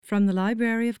From the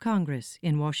Library of Congress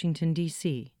in Washington,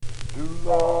 D.C. Do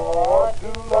Lord, do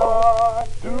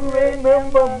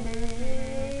remember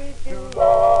me. Do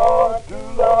Lord, do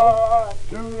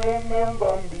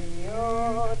remember me.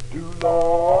 Do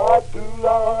Lord,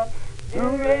 do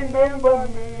remember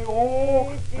me.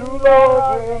 Oh, do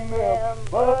Lord,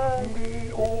 remember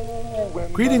me. Oh,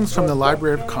 Greetings from the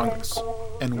Library of Congress,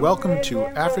 and welcome to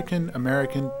African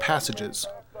American Passages,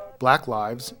 Black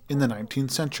Lives in the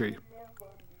 19th Century.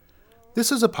 This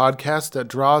is a podcast that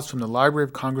draws from the Library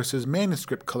of Congress's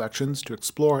manuscript collections to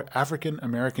explore African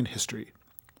American history.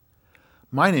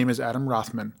 My name is Adam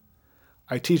Rothman.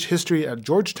 I teach history at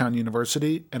Georgetown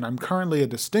University, and I'm currently a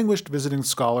distinguished visiting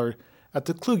scholar at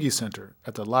the Kluge Center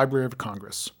at the Library of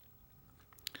Congress.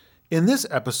 In this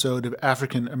episode of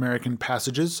African American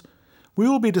Passages, we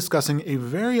will be discussing a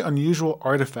very unusual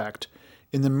artifact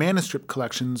in the manuscript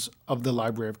collections of the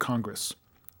Library of Congress.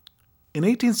 In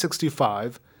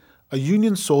 1865, a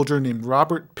Union soldier named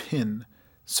Robert Pinn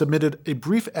submitted a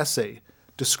brief essay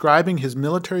describing his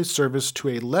military service to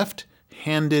a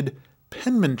left-handed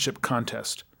penmanship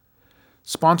contest,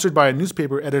 sponsored by a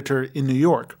newspaper editor in New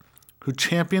York who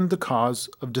championed the cause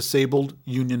of disabled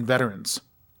Union veterans.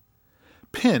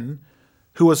 Pinn,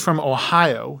 who was from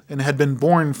Ohio and had been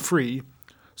born free,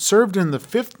 served in the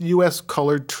 5th U.S.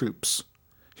 Colored Troops.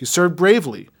 He served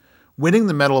bravely, winning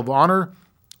the Medal of Honor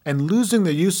and losing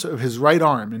the use of his right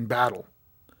arm in battle.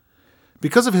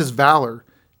 Because of his valor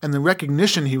and the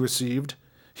recognition he received,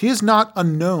 he is not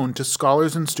unknown to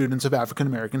scholars and students of African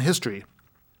American history.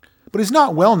 But he's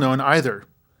not well known either.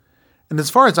 And as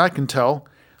far as I can tell,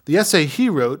 the essay he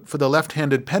wrote for the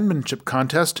left-handed penmanship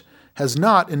contest has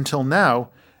not, until now,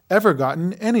 ever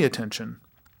gotten any attention.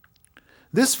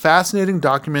 This fascinating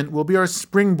document will be our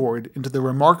springboard into the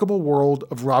remarkable world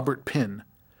of Robert Pinn,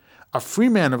 a free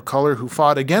man of color who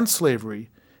fought against slavery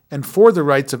and for the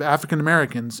rights of African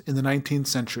Americans in the 19th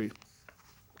century.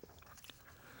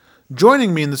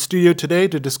 Joining me in the studio today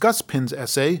to discuss Pinn's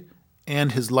essay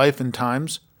and his life and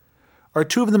times are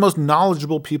two of the most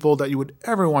knowledgeable people that you would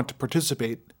ever want to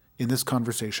participate in this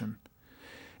conversation.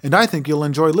 And I think you'll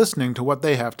enjoy listening to what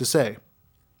they have to say.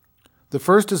 The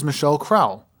first is Michelle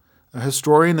Crowell, a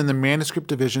historian in the Manuscript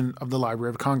Division of the Library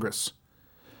of Congress.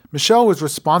 Michelle was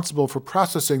responsible for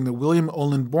processing the William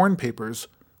Olin Bourne papers,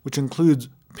 which includes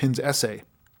Pinn's essay.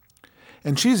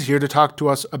 And she's here to talk to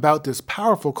us about this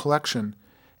powerful collection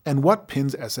and what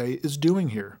Pinn's essay is doing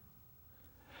here.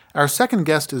 Our second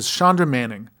guest is Chandra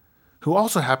Manning, who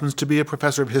also happens to be a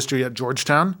professor of history at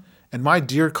Georgetown and my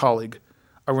dear colleague,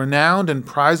 a renowned and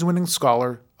prize-winning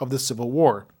scholar of the Civil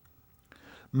War.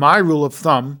 My rule of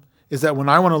thumb is that when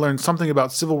I want to learn something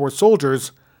about Civil War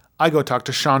soldiers, I go talk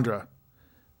to Chandra.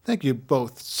 Thank you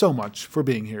both so much for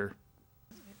being here.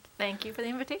 Thank you for the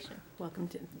invitation. Welcome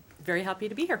to. Very happy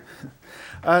to be here.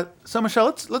 So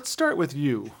Michelle, let's start with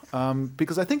you,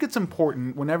 because I think it's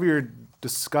important whenever you're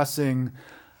discussing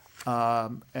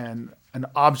an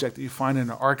object that you find in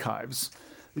archives,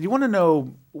 you want to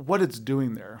know what it's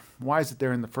doing there. Why is it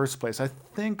there in the first place? I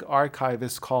think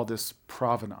archivists call this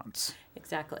provenance.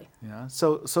 Exactly. Yeah.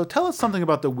 So tell us something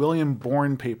about the William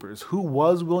Bourne papers. Who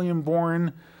was William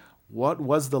Bourne? What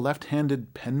was the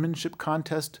left-handed penmanship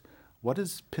contest? What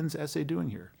is Pinn's essay doing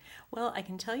here? Well, I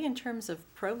can tell you in terms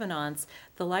of provenance,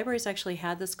 the library's actually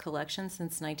had this collection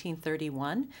since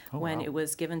 1931, when it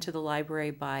was given to the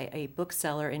library by a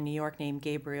bookseller in New York named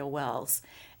Gabriel Wells.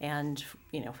 And,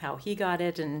 how he got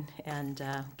it and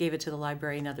gave it to the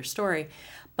library, another story.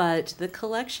 But the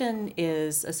collection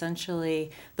is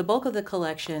essentially, the bulk of the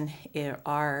collection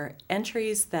are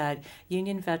entries that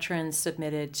Union veterans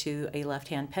submitted to a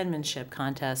left-hand penmanship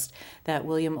contest that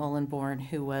William Olin Bourne,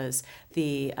 who was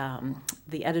the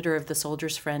editor of the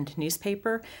Soldier's Friend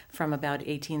newspaper from about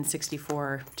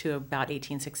 1864 to about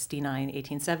 1869,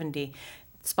 1870,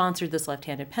 sponsored this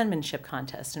left-handed penmanship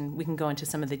contest, and we can go into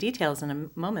some of the details in a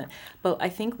moment. But I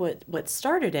think what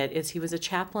started it is he was a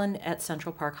chaplain at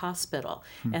Central Park Hospital,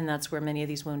 and that's where many of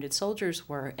these wounded soldiers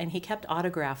were, and he kept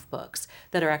autograph books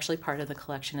that are actually part of the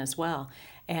collection as well.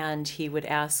 And he would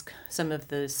ask some of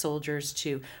the soldiers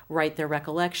to write their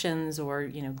recollections or,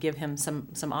 give him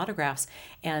some autographs.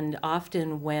 And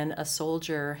often when a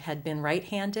soldier had been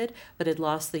right-handed but had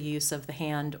lost the use of the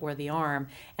hand or the arm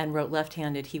and wrote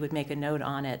left-handed, he would make a note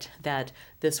on it that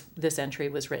this entry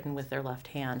was written with their left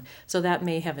hand. So that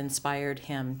may have inspired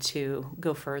him to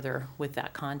go further with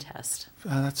that contest.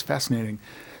 That's fascinating.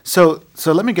 So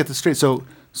let me get this straight.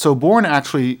 So Bourne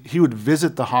actually, he would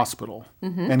visit the hospital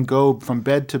and go from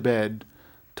bed to bed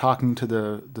talking to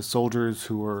the soldiers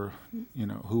who were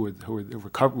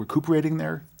recuperating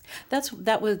there?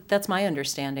 That's my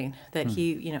understanding, that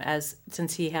he,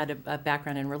 since he had a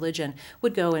background in religion,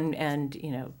 would go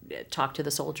and talk to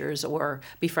the soldiers or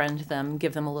befriend them,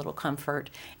 give them a little comfort,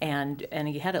 and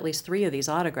he had at least 3 of these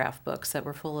autograph books that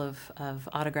were full of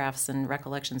autographs and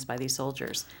recollections by these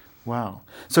soldiers. Wow.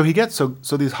 So he gets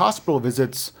so these hospital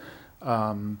visits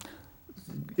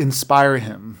inspire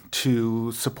him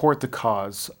to support the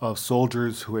cause of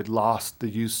soldiers who had lost the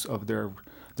use of their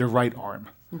right arm.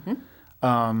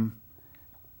 Mm-hmm.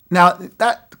 Now,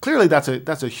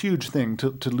 that's a huge thing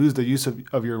to lose the use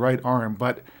of your right arm.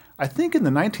 But I think in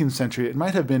the 19th century, it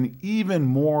might have been even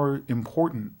more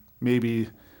important, maybe,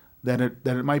 than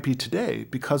it might be today,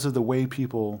 because of the way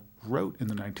people wrote in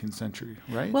the 19th century,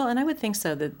 right? Well, and I would think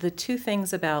so. The 2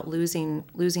 things about losing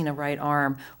a right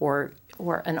arm or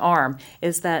an arm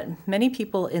is that many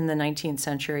people in the 19th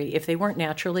century, if they weren't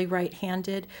naturally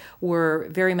right-handed, were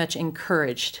very much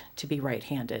encouraged to be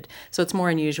right-handed. So it's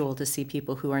more unusual to see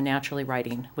people who are naturally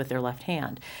writing with their left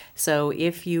hand. So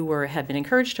if you had been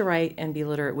encouraged to write and be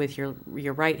literate with your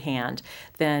right hand,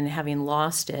 then having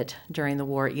lost it during the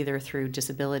war, either through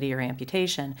disability or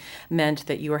amputation, meant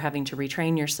that you were having to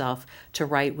retrain yourself to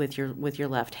write with your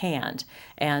left hand.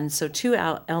 And so 2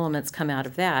 elements come out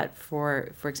of that.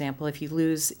 For example, if you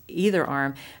lose either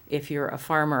arm, if you're a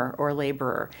farmer or a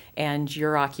laborer and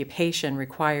your occupation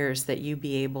requires that you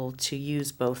be able to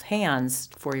use both hands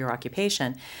for your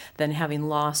occupation, then having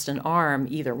lost an arm,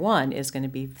 either one, is going to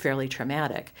be fairly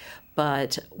traumatic.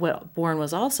 But what Bourne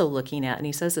was also looking at, and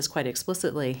he says this quite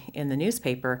explicitly in the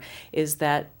newspaper, is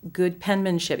that good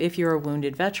penmanship, if you're a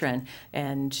wounded veteran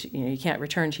and you can't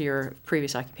return to your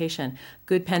previous occupation,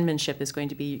 good penmanship is going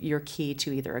to be your key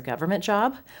to either a government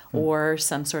job or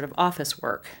some sort of office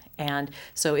work. And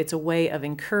so it's a way of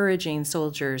encouraging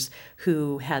soldiers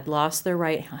who had lost their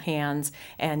right hands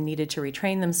and needed to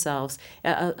retrain themselves,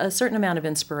 a certain amount of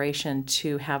inspiration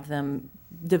to have them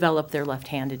develop their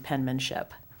left-handed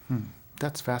penmanship.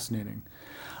 That's fascinating.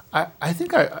 I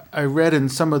think I read in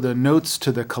some of the notes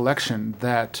to the collection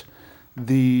that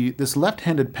this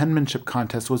left-handed penmanship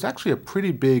contest was actually a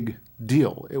pretty big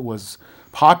deal. It was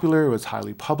popular. It was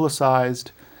highly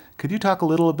publicized. Could you talk a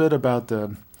little bit about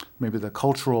maybe the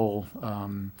cultural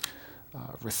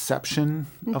reception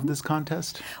of this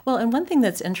contest? Well, and one thing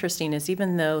that's interesting is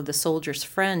even though the Soldier's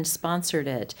Friend sponsored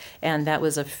it, and that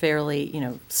was a fairly,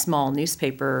 small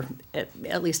newspaper,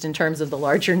 at least in terms of the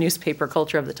larger newspaper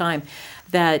culture of the time,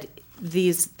 that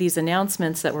these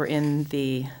announcements that were in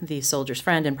the Soldier's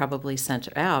Friend and probably sent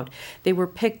out, they were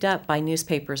picked up by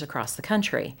newspapers across the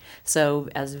country. So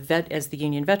as the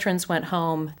Union veterans went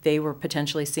home, they were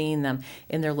potentially seeing them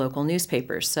in their local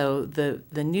newspapers. So the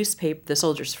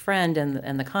Soldier's Friend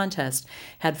and the contest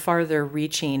had farther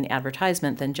reaching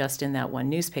advertisement than just in that one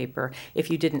newspaper if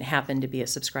you didn't happen to be a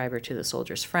subscriber to the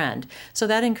Soldier's Friend. So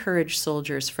that encouraged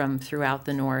soldiers from throughout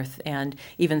the North and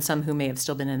even some who may have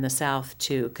still been in the South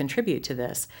to contribute to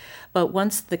this. But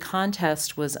once the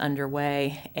contest was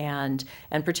underway, and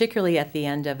particularly at the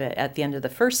end of the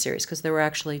first series, because there were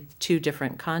actually 2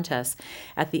 different contests,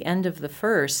 at the end of the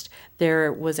first,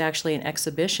 there was actually an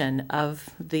exhibition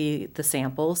of the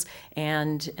samples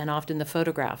and often the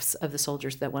photographs of the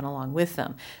soldiers that went along with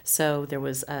them. So there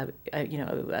was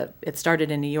it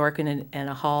started in New York in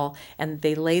a hall, and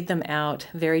they laid them out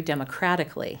very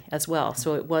democratically as well.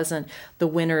 So it wasn't the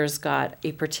winners got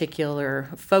a particular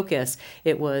focus.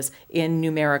 It was in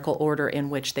numerical order in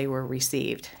which they were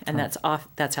received. And that's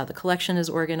how the collection is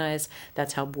organized.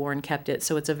 That's how Bourne kept it.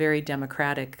 So it's a very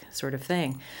democratic sort of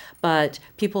thing. But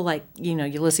people like,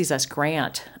 Ulysses S.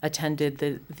 Grant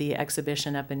attended the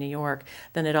exhibition up in New York.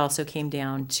 Then it also came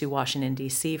down to Washington,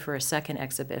 D.C. for a second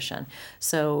exhibition.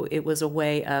 So it was a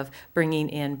way of bringing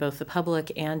in both the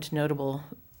public and notable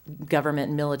government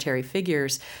and military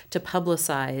figures to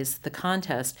publicize the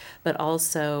contest, but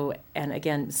also, and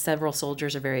again, several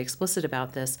soldiers are very explicit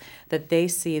about this, that they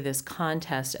see this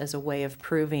contest as a way of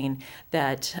proving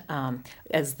that,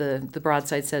 as the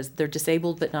broadside says, they're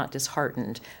disabled but not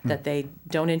disheartened, that they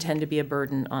don't intend to be a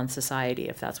burden on society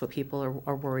if that's what people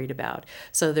are worried about.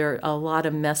 So there are a lot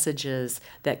of messages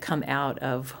that come out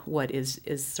of what is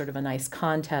sort of a nice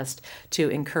contest to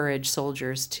encourage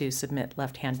soldiers to submit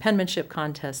left-hand penmanship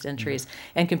contest entries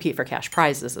and compete for cash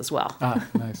prizes as well.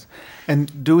 Nice.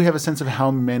 And do we have a sense of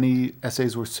how many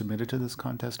essays were submitted to this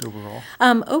contest overall?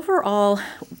 Overall,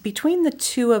 between the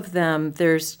 2 of them,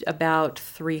 there's about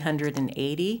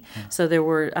 380. So there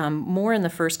were more in the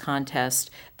first contest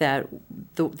that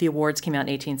the awards came out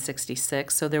in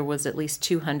 1866. So there was at least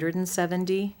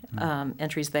 270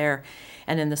 entries there.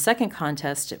 And in the second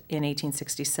contest in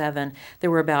 1867, there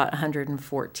were about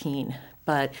 114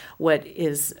 But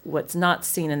what's not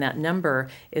seen in that number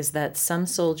is that some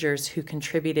soldiers who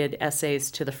contributed essays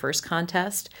to the first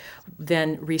contest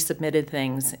then resubmitted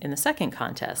things in the second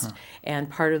contest. And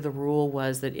part of the rule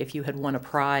was that if you had won a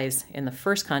prize in the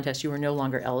first contest, you were no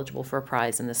longer eligible for a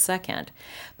prize in the second.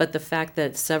 But the fact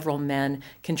that several men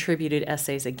contributed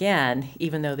essays again,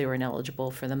 even though they were ineligible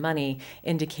for the money,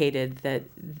 indicated that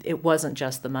it wasn't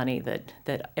just the money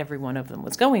that every one of them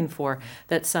was going for,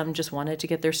 that some just wanted to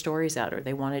get their stories out, or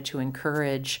they wanted to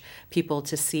encourage people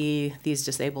to see these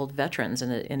disabled veterans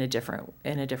in a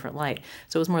different light.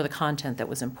 So it was more the content that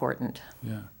was important.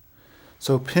 Yeah.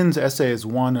 So Pinn's essay is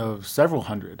one of several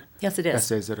hundred Yes, it is.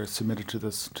 essays that are submitted to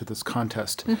this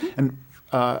contest. And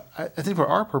I think for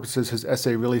our purposes, his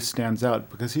essay really stands out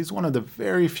because he's one of the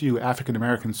very few African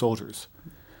American soldiers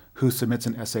who submits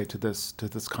an essay to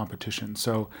this competition.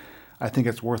 So I think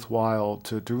it's worthwhile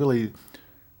to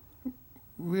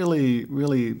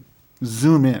really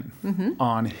zoom in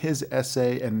on his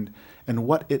essay and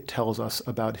what it tells us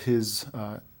about his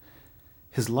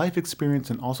life experience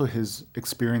and also his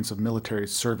experience of military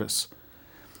service.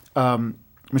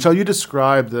 Michelle, you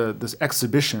described this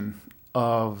exhibition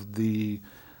of the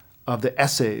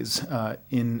essays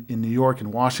in New York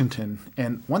and Washington,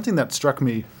 and one thing that struck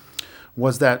me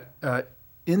was that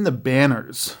in the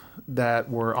banners that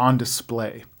were on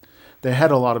display, they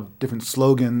had a lot of different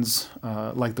slogans,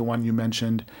 like the one you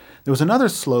mentioned. There was another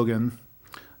slogan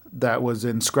that was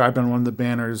inscribed on one of the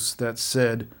banners that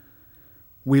said,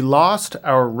 "We lost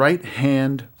our right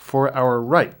hand for our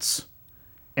rights,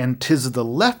 and 'tis the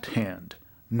left hand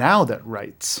now that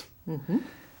writes."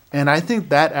 And I think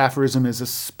that aphorism is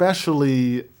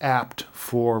especially apt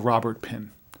for Robert Pinn,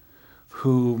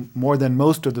 who, more than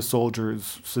most of the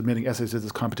soldiers submitting essays to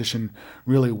this competition,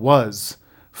 really was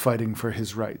fighting for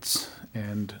his rights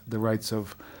and the rights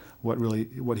of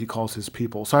what he calls his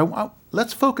people. So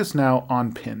let's focus now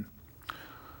on Pinn,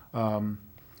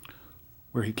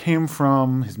 where he came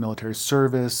from, his military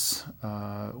service,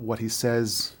 what he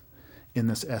says in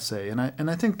this essay. And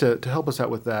I think to help us out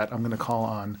with that, I'm going to call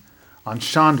on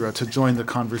Chandra to join the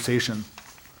conversation.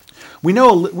 We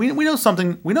know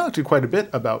actually quite a bit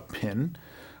about Pinn.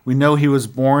 We know he was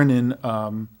born in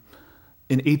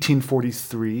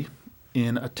 1843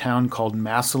 in a town called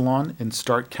Massillon in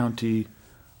Stark County,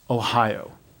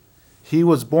 Ohio. He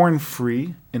was born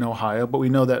free in Ohio, but we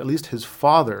know that at least his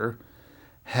father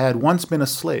had once been a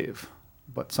slave,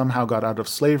 but somehow got out of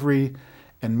slavery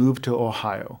and moved to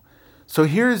Ohio. So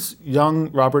here's young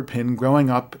Robert Pinn growing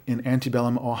up in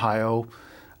antebellum Ohio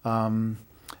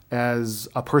as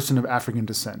a person of African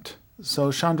descent.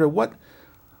 So Chandra, what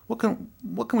can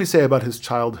we say about his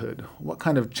childhood? What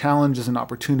kind of challenges and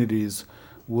opportunities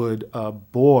would a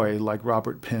boy like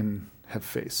Robert Pinn have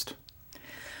faced?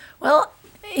 Well,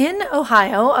 in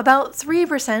Ohio, about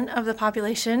 3% of the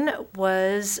population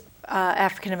was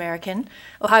African American.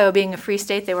 Ohio being a free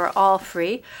state, they were all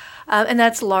free. And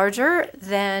that's larger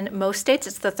than most states.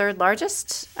 It's the third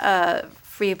largest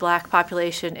free black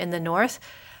population in the North.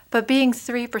 But being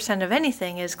 3% of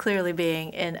anything is clearly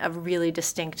being in a really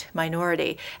distinct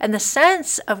minority. And the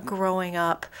sense of growing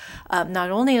up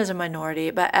not only as a minority,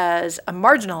 but as a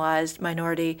marginalized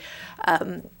minority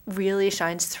really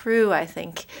shines through, I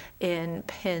think, in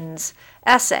Pinn's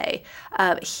essay.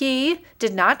 He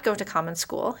did not go to common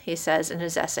school, he says in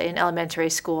his essay, in elementary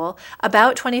school.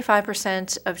 About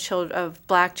 25% of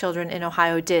black children in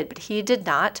Ohio did, but he did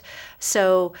not.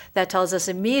 So that tells us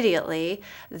immediately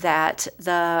that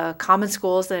the common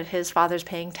schools that his father's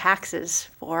paying taxes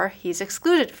for, he's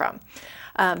excluded from.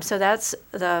 So that's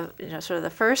sort of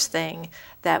the first thing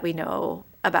that we know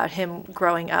about him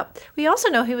growing up. We also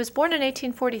know he was born in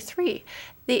 1843.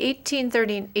 The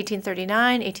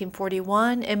 1839,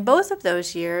 1841, in both of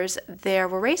those years, there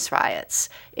were race riots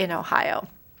in Ohio.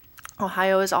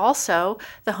 Ohio is also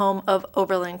the home of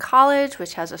Oberlin College,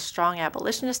 which has a strong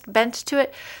abolitionist bent to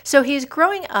it. So he's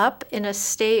growing up in a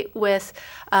state with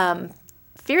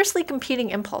fiercely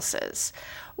competing impulses,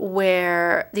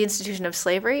 where the institution of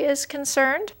slavery is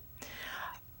concerned,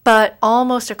 but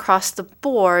almost across the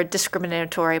board,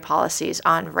 discriminatory policies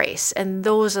on race. And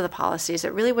those are the policies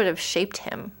that really would have shaped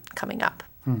him coming up.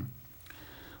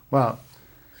 Wow.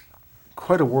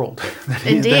 Quite a world that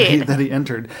he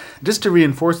entered. Just to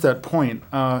reinforce that point,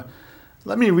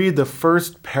 let me read the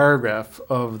first paragraph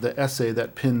of the essay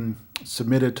that Pinn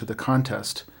submitted to the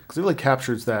contest, because it really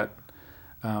captures that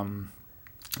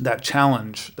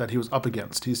challenge that he was up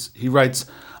against. He writes,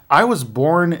 "I was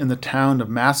born in the town of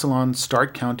Massillon,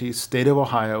 Stark County, state of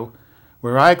Ohio,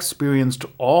 where I experienced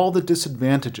all the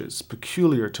disadvantages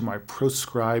peculiar to my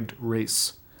proscribed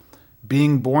race.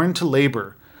 Being born to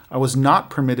labor, I was not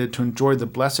permitted to enjoy the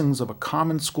blessings of a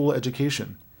common school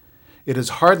education. It is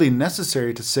hardly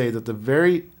necessary to say that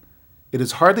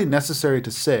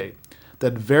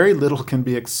very little can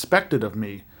be expected of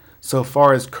me so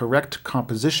far as correct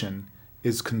composition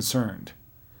is concerned.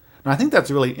 Now, I think that's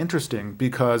really interesting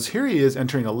because here he is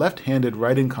entering a left-handed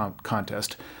writing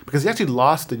contest because he actually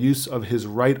lost the use of his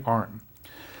right arm.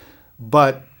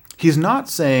 But he's not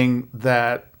saying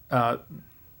that,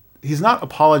 he's not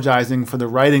apologizing for the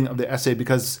writing of the essay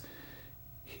because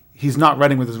he's not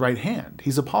writing with his right hand.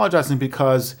 He's apologizing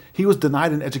because he was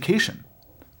denied an education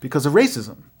because of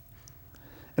racism.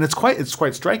 And it's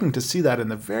quite striking to see that in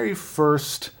the very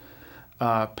first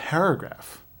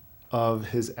paragraph of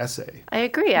his essay. I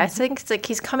agree. I think it's like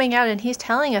he's coming out and he's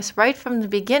telling us right from the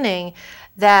beginning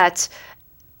that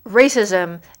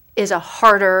racism is a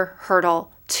harder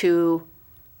hurdle to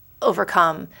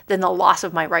overcome than the loss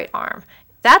of my right arm.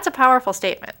 That's a powerful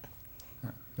statement.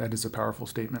 That is a powerful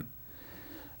statement.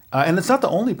 And it's not the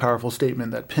only powerful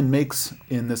statement that Penn makes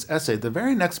in this essay. The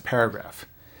very next paragraph,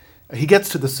 he gets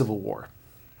to the Civil War.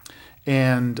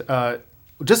 And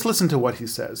just listen to what he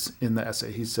says in the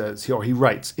essay. He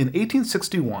writes, in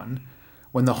 1861,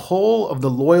 when the whole of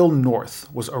the loyal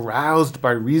North was aroused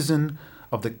by reason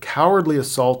of the cowardly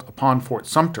assault upon Fort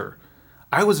Sumter,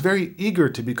 I was very eager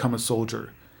to become a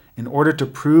soldier in order to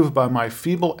prove by my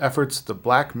feeble efforts the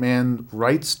black man's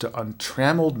rights to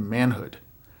untrammeled manhood.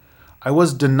 I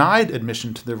was denied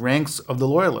admission to the ranks of the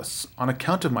Loyalists on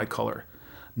account of my color,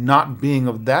 not being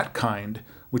of that kind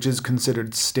which is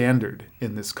considered standard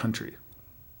in this country.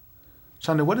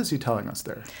 Shonda, what is he telling us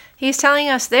there? He's telling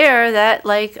us there that,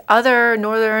 like other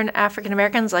Northern African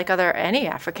Americans, like any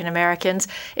African Americans,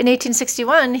 in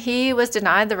 1861, he was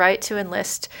denied the right to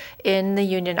enlist in the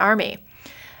Union Army.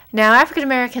 Now, African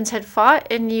Americans had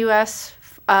fought in U.S.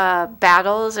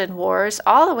 Battles and wars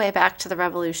all the way back to the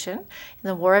Revolution, in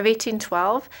the War of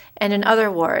 1812, and in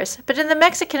other wars. But in the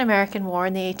Mexican-American War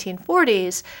in the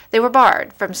 1840s, they were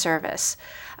barred from service.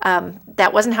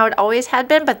 That wasn't how it always had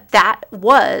been, but that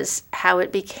was how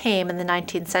it became in the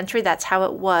 19th century. That's how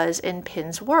it was in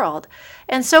Penn's world.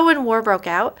 And so when war broke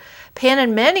out, Penn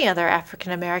and many other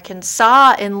African Americans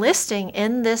saw enlisting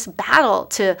in this battle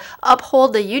to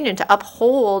uphold the Union, to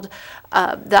uphold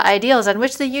the ideals on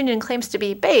which the Union claims to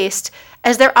be based,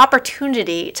 as their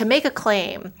opportunity to make a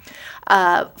claim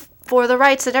for the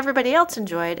rights that everybody else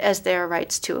enjoyed as their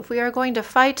rights too. If we are going to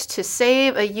fight to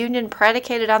save a union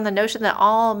predicated on the notion that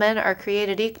all men are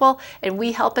created equal and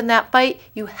we help in that fight,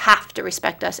 you have to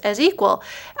respect us as equal,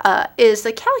 is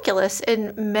the calculus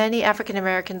in many African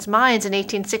Americans' minds in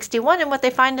 1861. And what they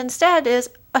find instead is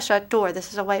a shut door.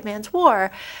 This is a white man's war.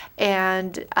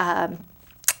 And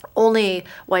only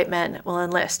white men will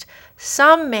enlist.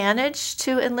 Some manage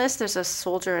to enlist. There's a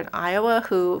soldier in Iowa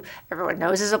who everyone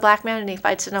knows is a black man and he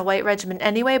fights in a white regiment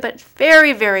anyway, but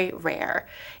very, very rare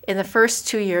in the first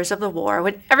 2 years of the war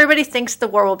when everybody thinks the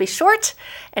war will be short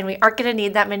and we aren't going to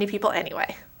need that many people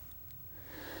anyway.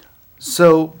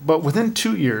 So, but within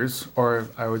 2 years, or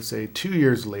I would say 2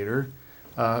 years later,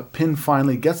 Penn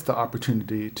finally gets the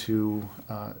opportunity to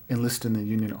enlist in the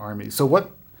Union Army. So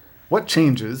what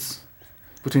changes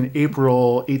between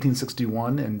April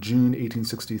 1861 and June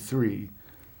 1863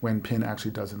 when Penn actually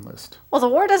does enlist? Well, the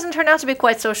war doesn't turn out to be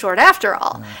quite so short after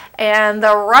all. No. And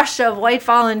the rush of white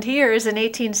volunteers in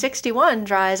 1861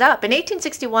 dries up. In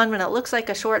 1861, when it looks like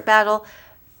a short battle,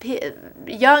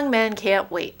 young men can't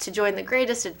wait to join the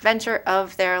greatest adventure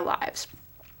of their lives.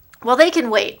 Well, they can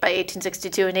wait by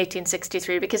 1862 and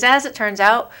 1863 because, as it turns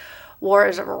out, war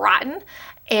is rotten,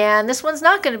 and this one's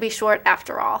not going to be short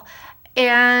after all.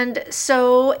 And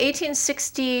so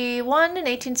 1861 and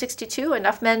 1862,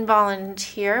 enough men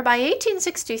volunteer. By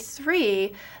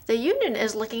 1863, the Union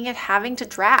is looking at having to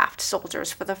draft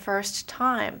soldiers for the first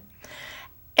time.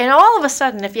 And all of a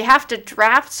sudden, if you have to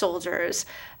draft soldiers,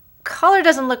 color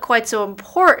doesn't look quite so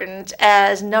important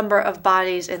as number of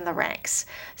bodies in the ranks.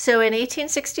 So in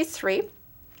 1863,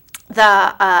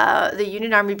 the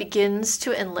Union Army begins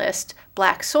to enlist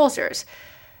black soldiers.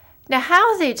 Now,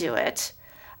 how they do it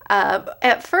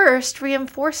at first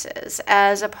reinforces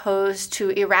as opposed to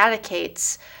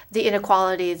eradicates the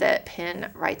inequality that Penn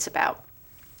writes about.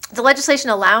 The legislation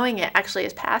allowing it actually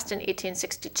is passed in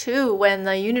 1862 when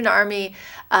the Union Army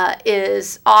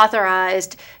is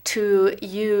authorized to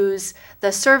use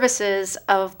the services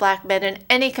of black men in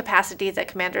any capacity that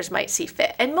commanders might see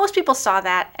fit. And most people saw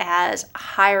that as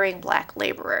hiring black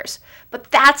laborers.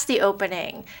 But that's the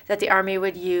opening that the Army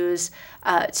would use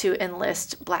to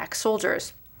enlist black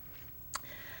soldiers.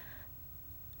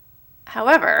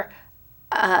 However,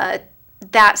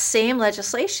 that same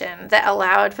legislation that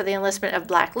allowed for the enlistment of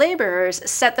black laborers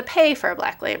set the pay for a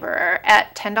black laborer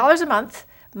at $10 a month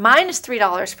minus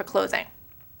 $3 for clothing.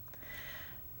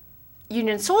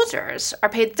 Union soldiers are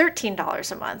paid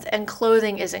 $13 a month, and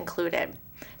clothing is included.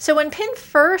 So when Penn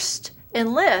first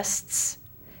enlists,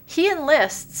 he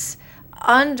enlists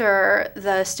under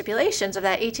the stipulations of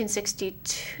that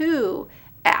 1862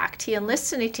 Act. He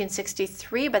enlists in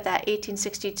 1863, but that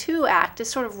 1862 Act is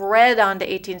sort of read onto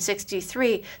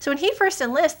 1863. So when he first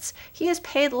enlists, he is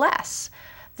paid less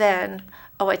than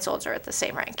a white soldier at the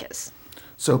same rank is.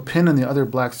 So Penn and the other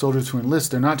black soldiers who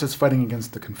enlist, they're not just fighting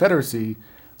against the Confederacy,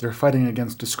 they're fighting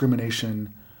against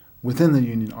discrimination within the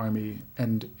Union Army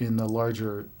and in the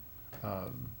larger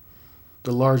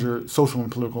social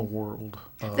and political world.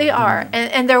 They are,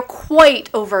 and they're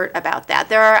quite overt about that.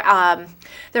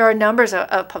 There are numbers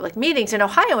of public meetings in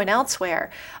Ohio and elsewhere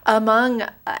among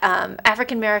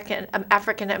African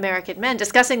American men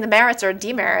discussing the merits or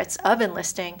demerits of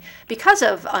enlisting because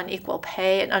of unequal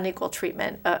pay and unequal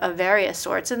treatment of various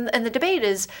sorts. And the debate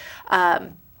is.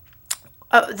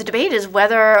 The debate is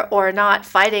whether or not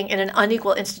fighting in an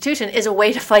unequal institution is a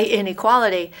way to fight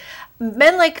inequality.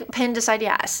 Men like Penn decide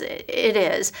yes, it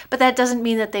is, but that doesn't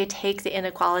mean that they take the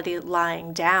inequality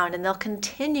lying down, and they'll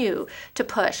continue to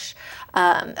push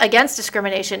against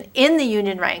discrimination in the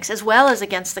Union ranks as well as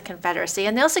against the Confederacy,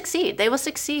 and they'll succeed. They will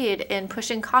succeed in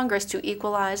pushing Congress to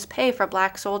equalize pay for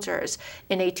black soldiers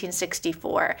in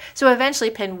 1864. So eventually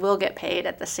Penn will get paid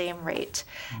at the same rate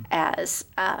as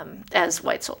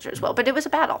white soldiers will, but it was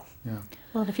a battle. Yeah.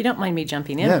 Well, if you don't mind me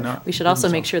jumping in, we should also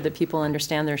make sure that people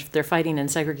understand they're fighting in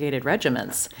segregated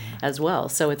regiments as well.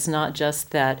 So it's not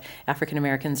just that African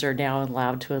Americans are now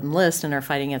allowed to enlist and are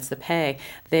fighting against the pay.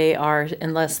 They are,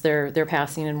 unless they're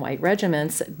passing in white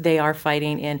regiments, they are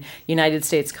fighting in United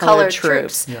States colored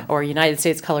troops. Or United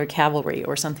States colored cavalry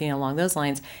or something along those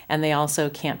lines. And they also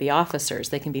can't be officers.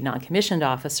 They can be non-commissioned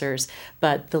officers,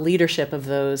 but the leadership of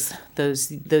those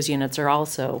units are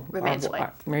also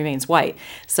remains white.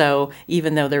 So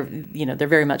even though they're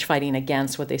very much fighting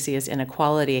against what they see as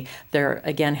inequality, they're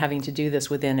again having to do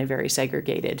this within a very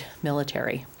segregated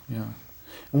military. Yeah.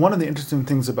 And one of the interesting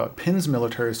things about Penn's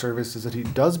military service is that he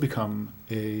does become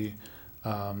a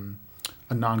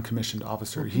non-commissioned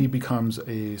officer. He becomes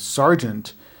a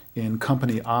sergeant in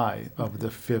Company I of the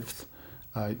 5th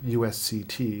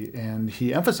USCT, and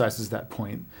he emphasizes that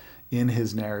point in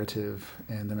his narrative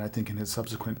and then I think in his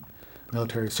subsequent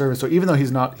military service. So even though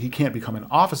he can't become an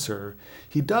officer,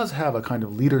 he does have a kind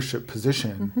of leadership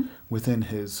position within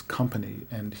his company,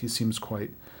 and he seems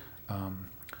quite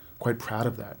proud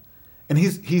of that. And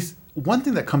he's one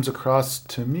thing that comes across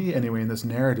to me anyway in this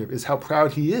narrative is how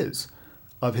proud he is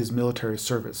of his military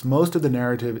service. Most of the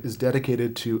narrative is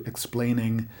dedicated to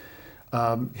explaining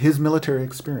his military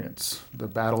experience, the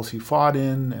battles he fought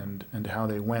in, and how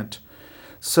they went.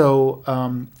 So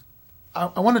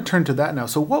I want to turn to that now.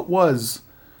 So what was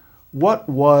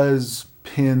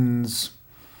Penn's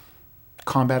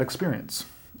combat experience?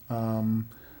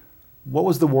 What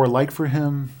was the war like for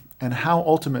him, and how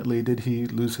ultimately did he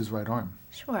lose his right arm?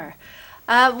 Sure.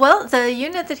 Well, the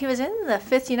unit that he was in, the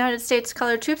 5th United States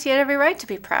Colored Troops, he had every right to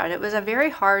be proud. It was a very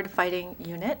hard fighting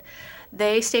unit.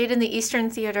 They stayed in the Eastern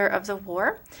Theater of the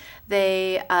war.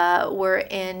 They were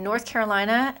in North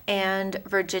Carolina and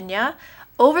Virginia.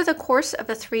 Over the course of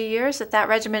the 3 years that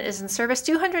regiment is in service,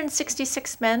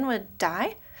 266 men would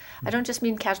die. I don't just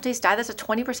mean casualties, die. That's a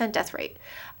 20% death rate,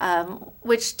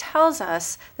 which tells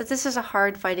us that this is a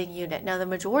hard fighting unit. Now, the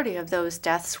majority of those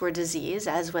deaths were disease,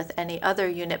 as with any other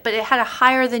unit, but it had a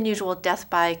higher than usual death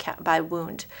by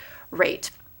wound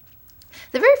rate.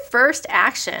 The very first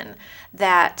action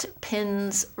that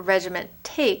Penn's regiment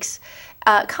takes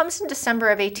comes in December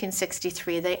of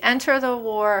 1863. They enter the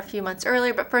war a few months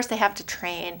earlier, but first they have to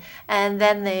train, and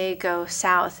then they go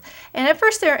south. And at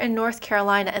first they're in North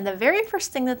Carolina, and the very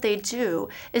first thing that they do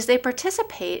is they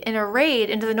participate in a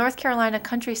raid into the North Carolina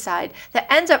countryside that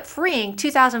ends up freeing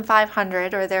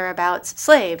 2,500 or thereabouts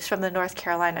slaves from the North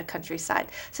Carolina countryside.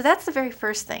 So that's the very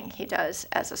first thing he does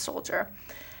as a soldier.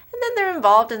 And then they're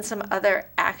involved in some other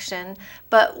action,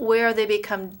 but where they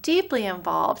become deeply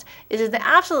involved is in the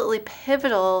absolutely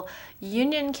pivotal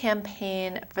Union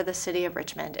campaign for the city of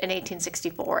Richmond in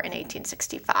 1864 and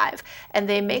 1865. And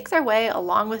they make their way,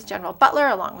 along with General Butler,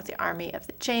 along with the Army of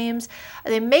the James,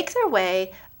 they make their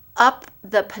way up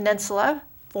the peninsula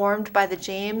formed by the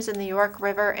James and the York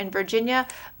River in Virginia,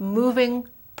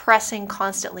 pressing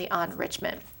constantly on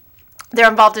Richmond. They're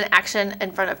involved in action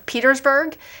in front of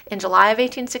Petersburg in July of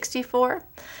 1864,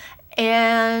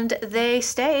 and they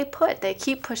stay put. They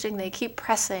keep pushing, they keep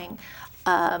pressing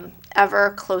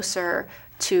ever closer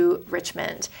to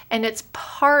Richmond. And it's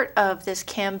part of this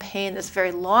campaign, this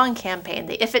very long campaign,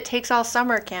 the If It Takes All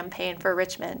Summer campaign for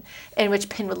Richmond, in which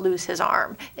Penn would lose his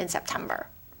arm in September.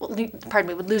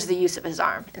 Would lose the use of his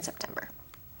arm in September.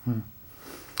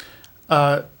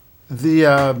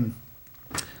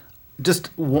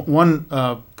 Just one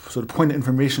sort of point of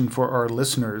information for our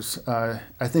listeners.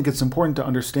 I think it's important to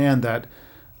understand that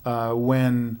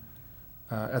when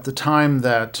at the time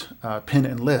that Penn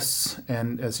enlists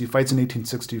and as he fights in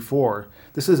 1864,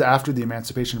 this is after the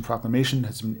Emancipation Proclamation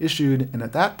has been issued, and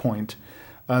at that point,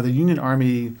 the Union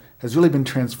Army has really been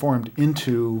transformed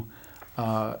into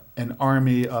an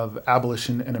army of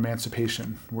abolition and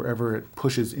emancipation wherever it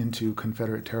pushes into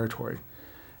Confederate territory.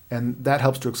 And that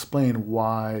helps to explain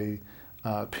why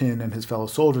Penn and his fellow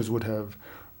soldiers would have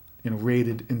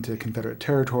raided into Confederate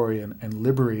territory and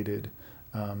liberated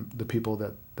the people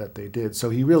that they did. So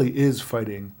he really is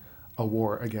fighting a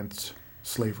war against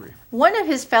slavery. One of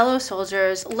his fellow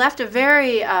soldiers left a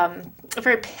very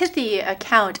pithy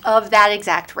account of that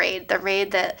exact raid, the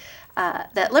raid that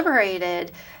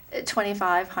liberated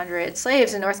 2,500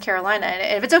 slaves in North Carolina.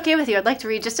 And if it's okay with you, I'd like to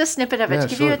read just a snippet of it to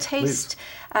give you a taste.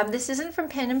 This isn't from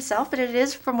Penn himself, but it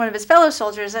is from one of his fellow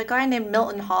soldiers, a guy named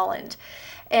Milton Holland.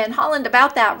 And Holland,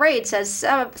 about that raid, says,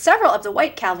 several of the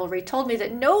white cavalry told me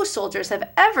that no soldiers have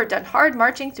ever done hard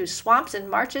marching through swamps and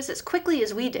marshes as quickly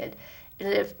as we did,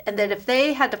 and that if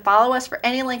they had to follow us for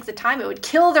any length of time, it would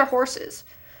kill their horses.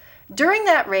 During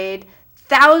that raid,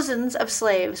 thousands of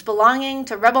slaves belonging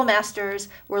to rebel masters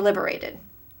were liberated.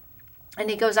 And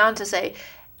he goes on to say,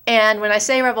 and when I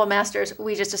say rebel masters,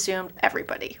 we just assumed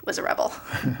everybody was a rebel.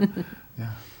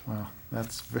 Yeah, well,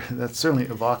 that's certainly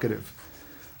evocative.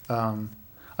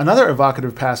 Another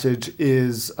evocative passage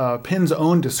is Penn's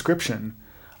own description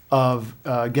of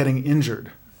getting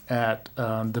injured at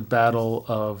the Battle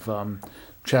of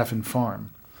Chaffin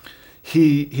Farm.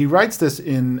 He writes this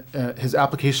in his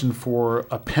application for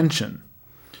a pension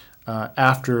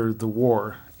after the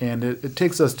war, and it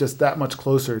takes us just that much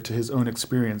closer to his own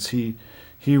experience.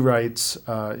 He writes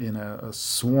in a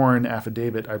sworn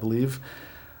affidavit, I believe,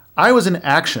 I was in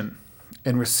action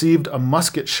and received a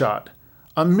musket shot,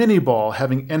 a mini ball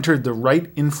having entered the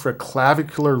right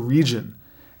infraclavicular region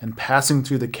and passing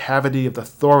through the cavity of the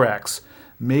thorax,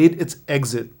 made its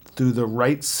exit through the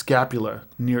right scapula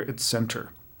near its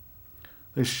center.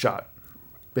 This shot,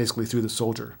 basically through the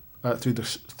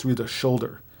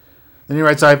shoulder. Then he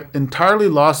writes, I've entirely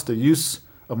lost the use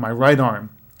of my right arm.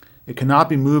 It cannot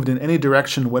be moved in any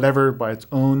direction whatever by its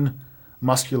own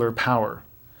muscular power.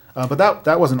 But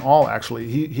that wasn't all,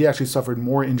 actually. He actually suffered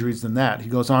more injuries than that. He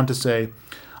goes on to say,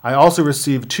 I also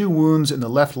received 2 wounds in the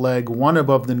left leg, one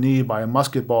above the knee by a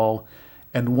musket ball,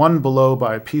 and one below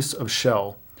by a piece of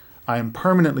shell. I am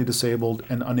permanently disabled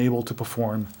and unable to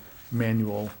perform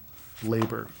manual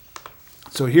labor.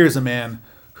 So here's a man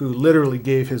who literally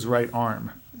gave his right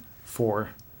arm for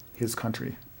his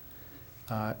country.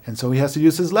 And so he has to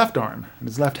use his left arm and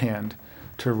his left hand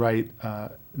to write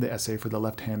the essay for the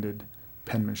left-handed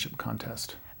penmanship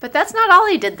contest. But that's not all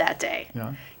he did that day.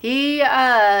 Yeah.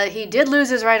 He did lose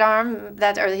his right arm,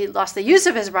 he lost the use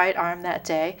of his right arm that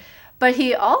day, but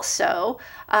he also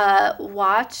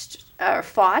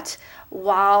fought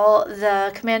while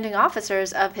the commanding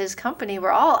officers of his company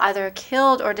were all either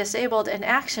killed or disabled in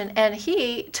action, and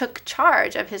he took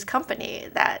charge of his company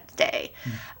that day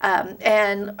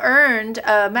and earned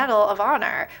a Medal of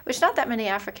Honor, which not that many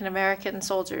African American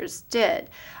soldiers did.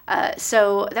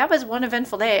 So that was one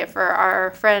eventful day for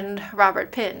our friend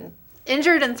Robert Penn.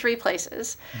 Injured in 3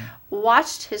 places,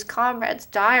 watched his comrades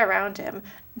die around him,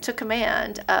 and took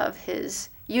command of his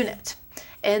unit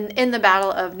in the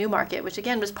Battle of Newmarket, which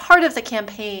again was part of the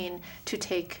campaign to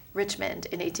take Richmond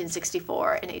in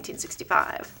 1864 and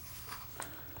 1865.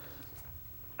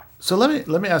 So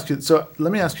let me ask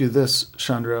you this,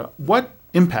 Chandra. What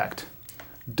impact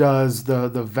does the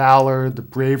valor, the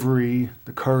bravery,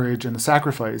 the courage, and the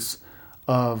sacrifice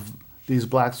of these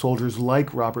black soldiers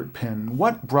like Robert Penn,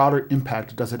 what broader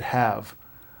impact does it have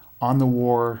on the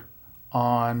war,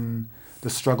 on the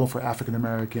struggle for African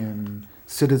American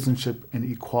citizenship and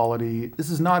equality? This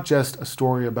is not just a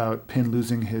story about Penn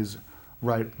losing the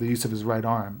use of his right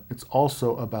arm. It's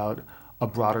also about a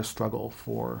broader struggle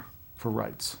for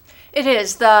rights. It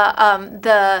is.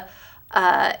 The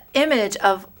image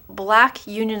of black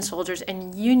Union soldiers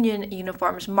in Union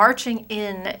uniforms marching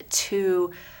in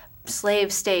to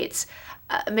slave states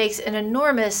makes an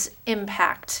enormous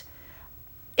impact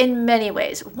in many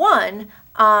ways. One,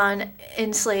 on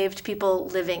enslaved people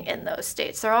living in those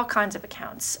states. There are all kinds of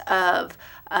accounts of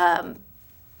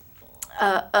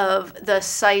the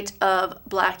sight of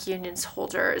Black Union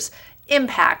soldiers'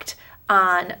 impact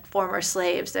on former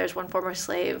slaves. There's one former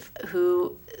slave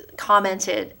who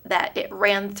commented that it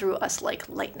ran through us like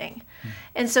lightning.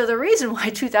 And so the reason why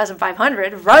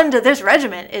 2,500 run to this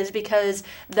regiment is because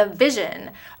the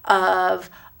vision of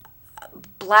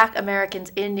Black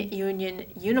Americans in Union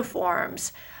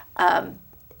uniforms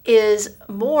is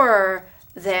more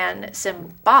than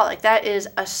symbolic. That is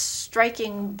a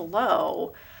striking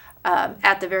blow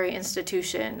at the very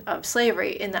institution of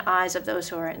slavery in the eyes of those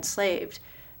who are enslaved.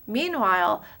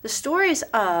 Meanwhile, the stories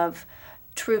of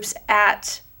troops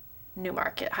at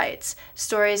Newmarket Heights,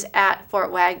 stories at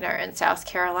Fort Wagner in South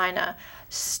Carolina,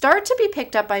 start to be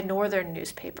picked up by northern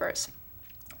newspapers.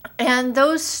 And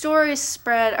those stories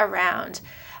spread around.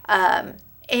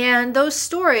 And those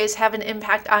stories have an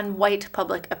impact on white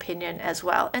public opinion as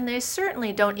well. And they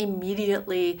certainly don't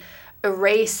immediately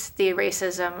erase the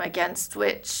racism against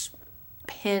which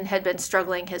Penn had been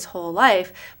struggling his whole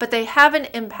life, but they have an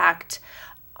impact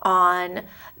on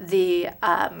the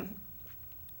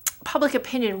public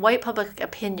opinion, white public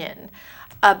opinion,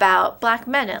 about Black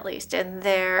men at least, and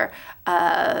their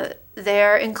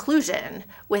inclusion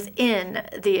within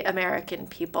the American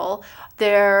people,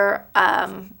 their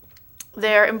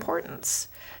importance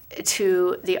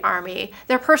to the Army,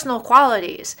 their personal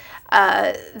qualities.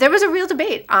 There was a real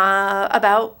debate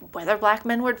about whether Black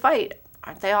men would fight.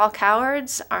 Aren't they all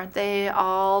cowards? Aren't they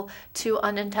all too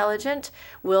unintelligent?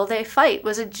 Will they fight?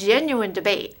 Was a genuine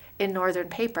debate in northern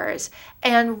papers.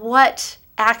 And what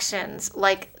actions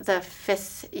like the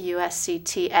 5th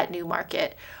USCT at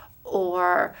Newmarket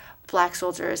or Black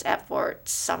soldiers at Fort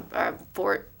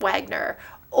Wagner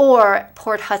or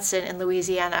Port Hudson in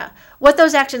Louisiana, what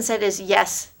those actions said is,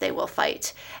 yes, they will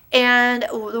fight. And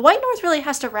the White North really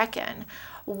has to reckon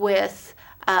with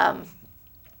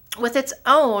its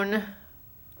own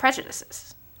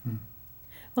prejudices.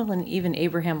 Well, and even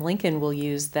Abraham Lincoln will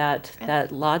use that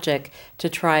logic to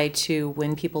try to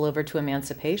win people over to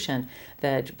emancipation.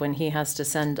 That when he has to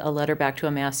send a letter back to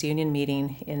a mass union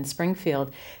meeting in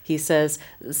Springfield, he says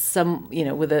with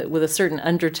a certain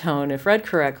undertone, if read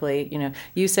correctly,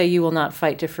 you say you will not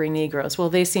fight to free Negroes. Well,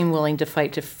 they seem willing to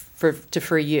fight to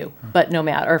free you, but no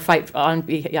matter, or fight on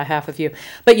behalf of you.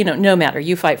 But no matter,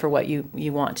 you fight for what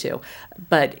you want to.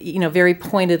 But very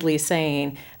pointedly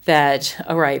saying that,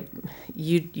 all right,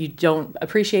 you don't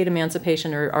appreciate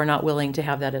emancipation or are not willing to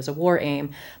have that as a war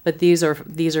aim, but these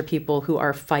are people who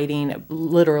are fighting,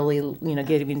 literally,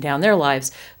 giving down their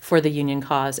lives for the Union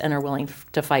cause and are willing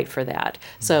to fight for that.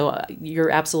 So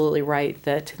you're absolutely right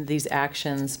that these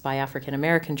actions by African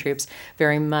American troops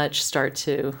very much start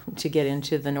to get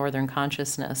into the Northern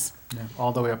consciousness. Yeah,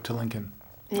 all the way up to Lincoln.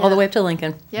 Yeah. All the way up to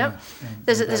Lincoln. Yep.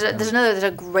 Yeah. There's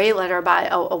a great letter by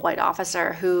a white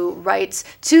officer who writes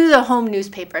to the home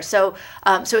newspaper. So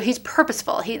he's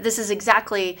purposeful. This is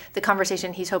exactly the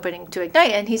conversation he's hoping to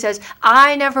ignite. And he says,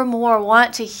 I never more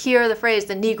want to hear the phrase,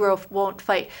 the Negro won't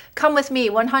fight. Come with me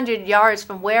 100 yards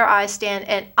from where I stand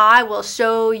and I will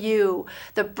show you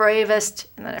the bravest,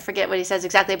 and then I forget what he says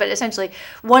exactly, but essentially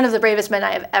one of the bravest men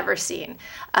I have ever seen.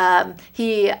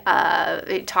 He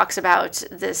talks about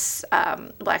this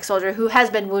Black soldier who has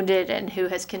been wounded and who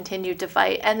has continued to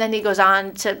fight, and then he goes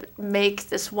on to make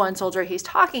this one soldier he's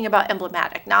talking about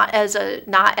emblematic, not as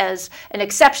an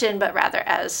exception, but rather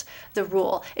as the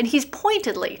rule. And he's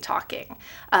pointedly talking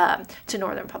to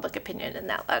Northern public opinion in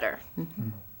that letter. Mm-hmm.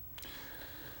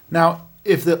 Now,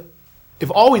 if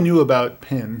all we knew about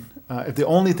Penn, if the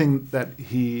only thing that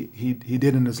he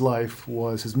did in his life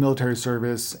was his military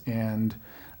service and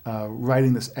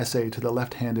writing this essay to the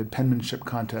left-handed penmanship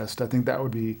contest, I think that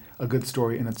would be a good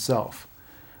story in itself.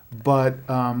 But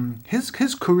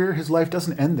his career, his life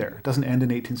doesn't end there. It doesn't end in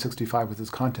 1865 with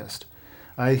his contest.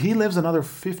 He lives another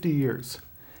 50 years.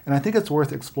 And I think it's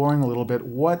worth exploring a little bit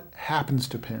what happens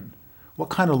to Penn. What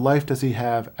kind of life does he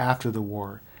have after the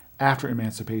war, after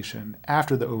emancipation,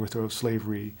 after the overthrow of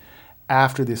slavery,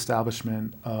 after the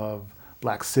establishment of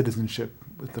Black citizenship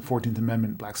with the 14th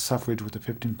Amendment, Black suffrage with the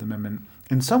 15th Amendment.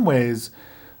 In some ways,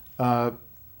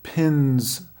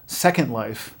 Penn's second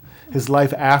life, his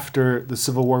life after the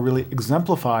Civil War, really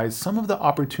exemplifies some of the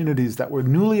opportunities that were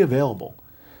newly available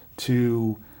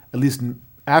to at least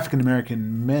African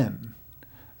American men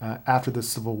after the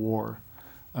Civil War.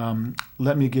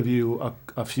 Let me give you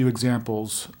a few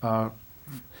examples.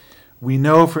 We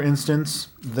know, for instance,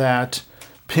 that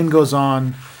Penn goes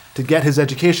on to get his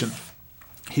education.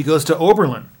 He goes to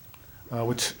Oberlin,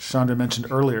 which Chandra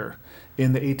mentioned earlier,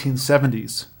 in the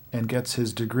 1870s and gets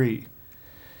his degree.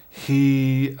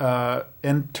 He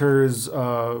enters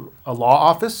a law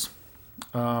office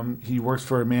He works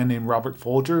for a man named Robert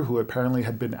Folger, who apparently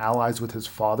had been allies with his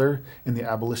father in the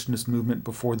abolitionist movement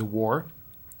before the war.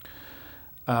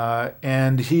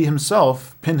 And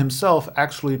Penn himself,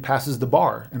 actually passes the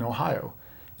bar in Ohio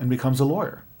and becomes a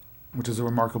lawyer, which is a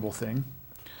remarkable thing.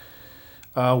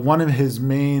 One of his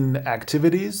main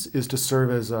activities is to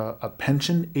serve as a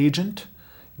pension agent,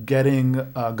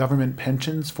 getting government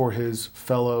pensions for his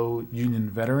fellow Union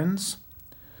veterans.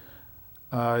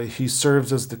 He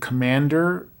serves as the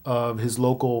commander of his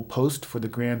local post for the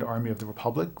Grand Army of the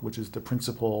Republic, which is the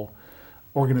principal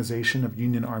organization of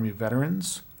Union Army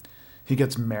veterans. He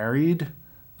gets married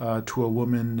to a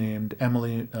woman named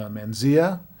Emily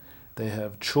Manzia. They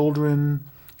have children.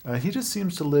 He just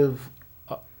seems to live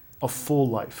a full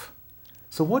life.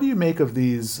 So what do you make of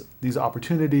these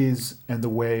opportunities and the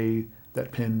way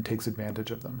that Penn takes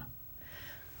advantage of them?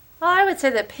 Well, I would say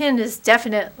that Penn is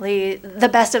definitely the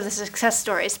best of the success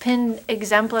stories. Penn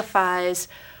exemplifies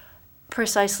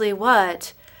precisely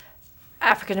what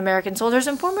African American soldiers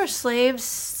and former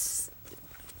slaves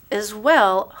as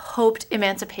well hoped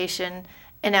emancipation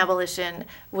and abolition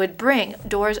would bring.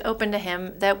 Doors open to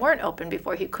him that weren't open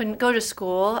before. He couldn't go to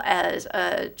school as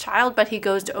a child, but he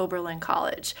goes to Oberlin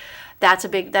College. That's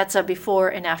a before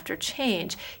and after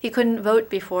change. He couldn't vote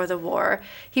before the war.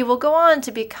 He will go on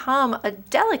to become a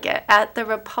delegate at the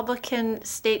Republican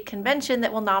State Convention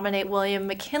that will nominate William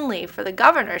McKinley for the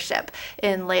governorship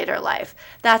in later life.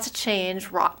 That's a change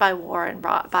wrought by war and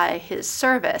wrought by his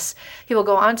service. He will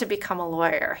go on to become a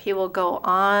lawyer. He will go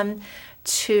on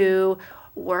to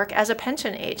work as a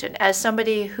pension agent, as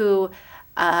somebody who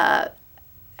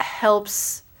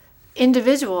helps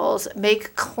individuals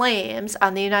make claims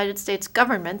on the United States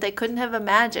government they couldn't have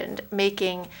imagined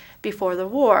making before the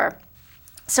war.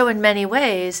 So in many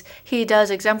ways, he does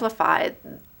exemplify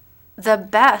the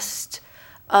best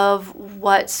of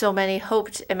what so many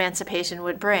hoped emancipation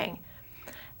would bring.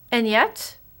 And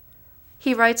yet,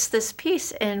 he writes this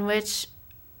piece in which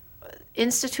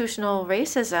institutional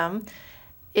racism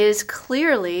is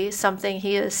clearly something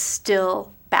he is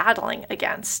still battling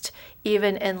against,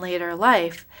 even in later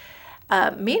life.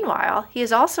 Meanwhile, he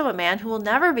is also a man who will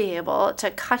never be able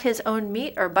to cut his own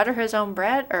meat or butter his own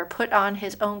bread or put on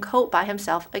his own coat by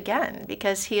himself again,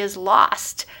 because he has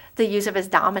lost the use of his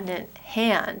dominant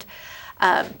hand.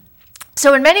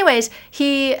 So in many ways,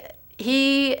 he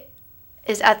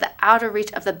is at the outer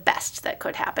reach of the best that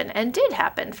could happen, and did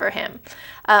happen for him.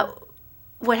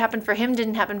 What happened for him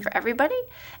didn't happen for everybody,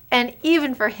 and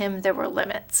even for him there were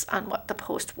limits on what the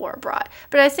post-war brought.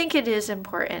 But I think it is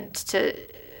important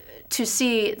to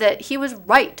see that he was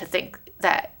right to think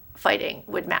that fighting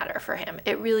would matter for him.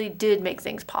 It really did make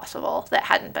things possible that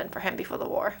hadn't been for him before the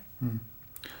war.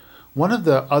 One of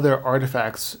the other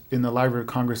artifacts in the Library of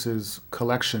Congress's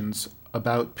collections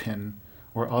about Penn,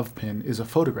 or of Penn, is a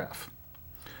photograph,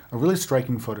 a really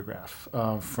striking photograph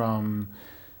from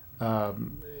the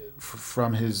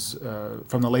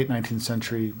late 19th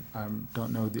century. I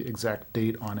don't know the exact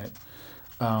date on it.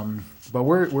 But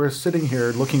we're sitting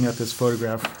here looking at this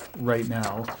photograph right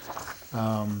now.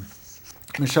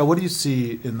 Michelle, what do you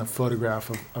see in the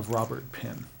photograph of Robert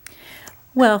Penn?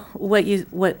 Well,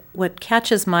 what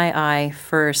catches my eye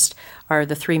first are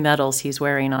the three medals he's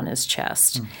wearing on his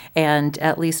chest, and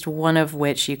at least one of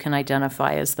which you can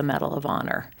identify as the Medal of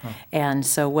Honor. And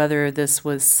so whether this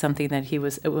was something that he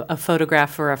was a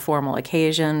photograph for a formal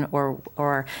occasion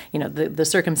or the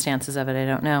circumstances of it, I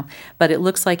don't know. But it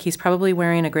looks like he's probably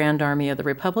wearing a Grand Army of the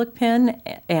Republic pin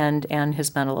and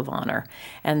his Medal of Honor.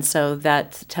 And so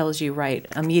that tells you right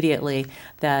immediately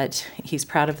that he's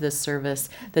proud of this service,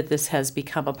 that this has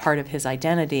become a part of his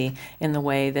identity in the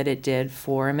way that it did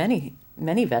for many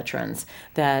veterans,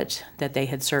 that they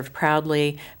had served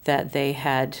proudly, that they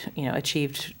had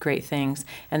achieved great things,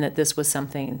 and that this was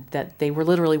something that they were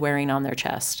literally wearing on their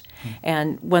chest.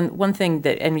 And one thing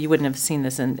that, and you wouldn't have seen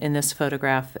this in this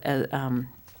photograph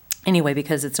anyway,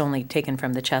 because it's only taken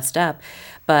from the chest up.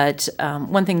 But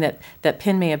one thing that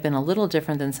Penn may have been a little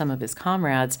different than some of his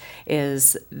comrades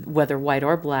is, whether white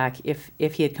or black, if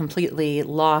he had completely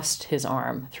lost his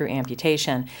arm through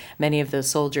amputation, many of those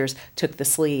soldiers took the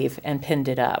sleeve and pinned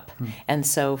it up. And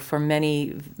so for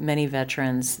many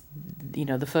veterans,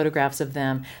 the photographs of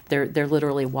them, they're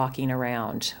literally walking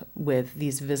around with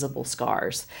these visible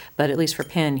scars. But at least for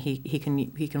Penn, he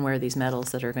can wear these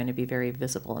medals that are going to be very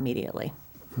visible immediately.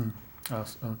 A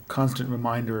constant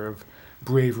reminder of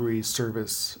bravery,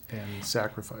 service, and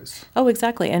sacrifice. Oh,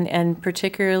 exactly, and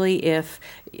particularly if,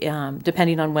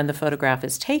 depending on when the photograph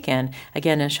is taken,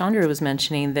 again, as Chandra was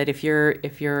mentioning, that if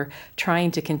you're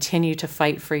trying to continue to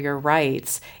fight for your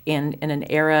rights in an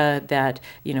era that,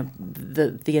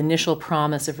 the initial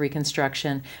promise of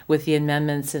Reconstruction with the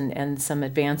amendments and some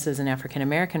advances in African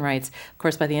American rights, of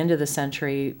course, by the end of the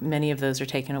century, many of those are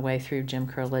taken away through Jim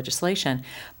Crow legislation.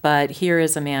 But here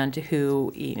is a man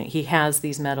who, he has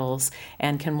these medals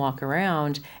and can walk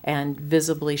around and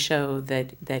visibly show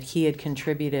that he had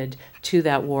contributed to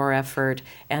that war effort,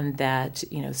 and that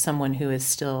someone who is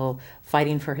still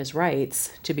fighting for his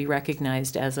rights to be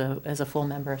recognized as a full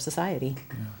member of society.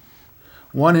 Yeah.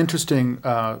 One interesting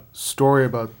story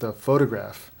about the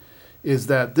photograph is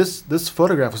that this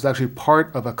photograph was actually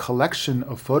part of a collection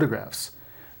of photographs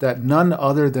that none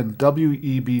other than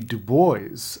W.E.B. Du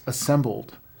Bois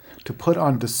assembled to put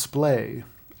on display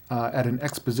at an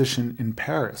exposition in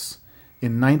Paris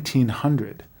in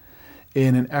 1900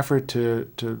 in an effort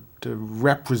to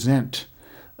represent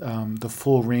the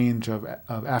full range of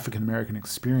African American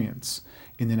experience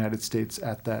in the United States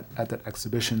at that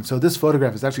exhibition. So this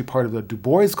photograph is actually part of the Du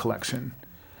Bois collection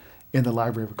in the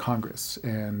Library of Congress,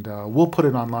 and we'll put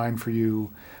it online for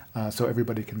you so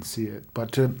everybody can see it.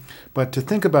 But to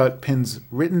think about Pin's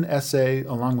written essay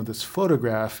along with this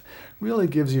photograph really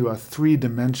gives you a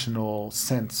three-dimensional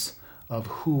sense of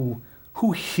who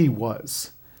he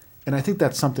was, and I think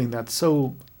that's something that's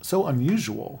so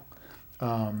unusual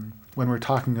when we're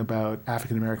talking about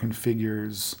African American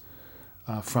figures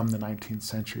from the 19th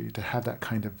century, to have that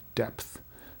kind of depth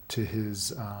to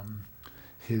his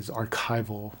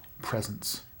archival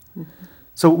presence. Mm-hmm.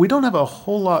 So we don't have a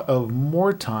whole lot of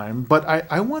more time, but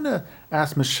I want to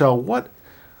ask Michelle what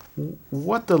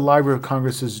the Library of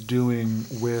Congress is doing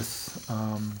with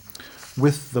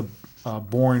the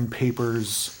Bourne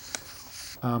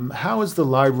papers. How is the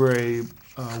library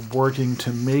working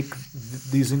to make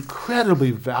these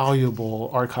incredibly valuable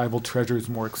archival treasures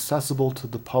more accessible to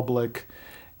the public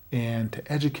and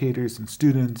to educators and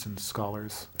students and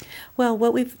scholars? Well,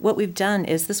 what we've done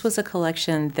is, this was a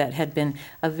collection that had been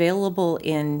available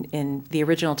in the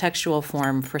original textual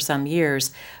form for some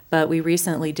years, but we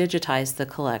recently digitized the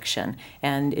collection,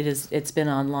 and it's been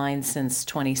online since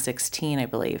 2016, I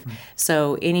believe. Mm-hmm.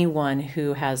 So anyone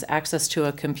who has access to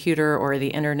a computer or the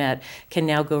internet can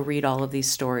now go read all of these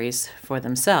stories for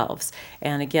themselves.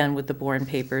 And again, with the Bourne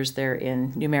papers, they're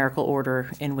in numerical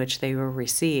order in which they were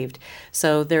received.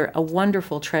 So they're a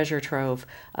wonderful treasure trove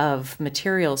of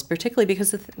materials, particularly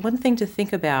because one thing to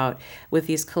think about with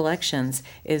these collections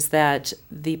is that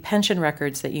the pension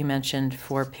records that you mentioned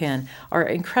for Pin are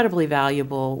incredibly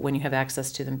valuable when you have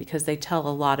access to them, because they tell a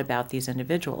lot about these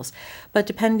individuals. But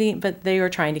they are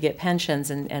trying to get pensions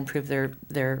and prove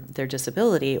their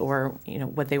disability, or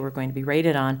what they were going to be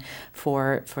rated on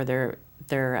for their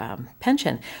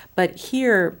pension. But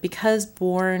here, because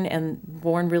Bourne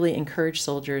really encouraged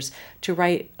soldiers to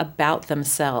write about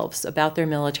themselves, about their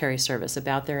military service,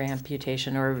 about their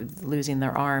amputation or losing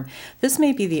their arm, this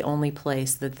may be the only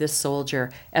place that this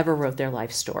soldier ever wrote their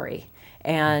life story.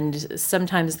 And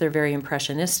sometimes they're very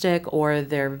impressionistic, or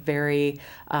they're very,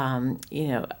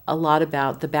 a lot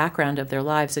about the background of their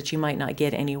lives that you might not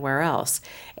get anywhere else.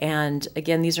 And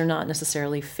again, these are not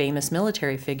necessarily famous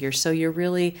military figures. So you're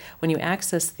really, when you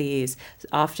access these,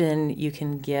 often you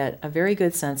can get a very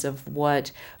good sense of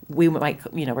what we might,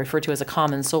 refer to as a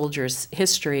common soldier's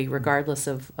history, regardless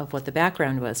of what the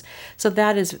background was. So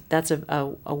that's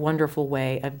a wonderful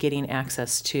way of getting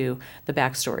access to the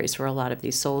backstories for a lot of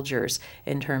these soldiers,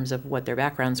 in terms of what their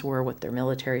backgrounds were, what their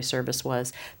military service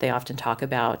was. They often talk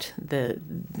about the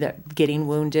getting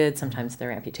wounded, sometimes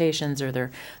their amputations or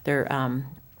their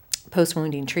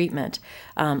post-wounding treatment.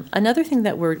 Another thing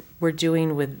that we're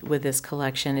doing with this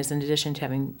collection is, in addition to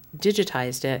having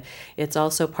digitized it, it's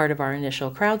also part of our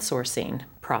initial crowdsourcing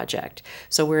project.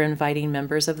 So we're inviting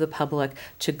members of the public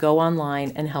to go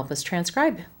online and help us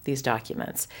transcribe these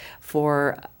documents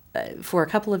for a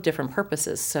couple of different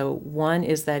purposes. So one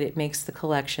is that it makes the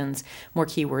collections more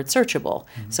keyword searchable.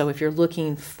 Mm-hmm. So if you're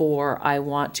looking for, I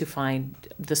want to find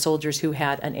the soldiers who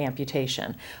had an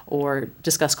amputation, or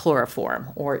discuss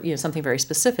chloroform, or something very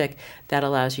specific, that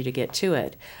allows you to get to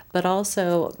it. But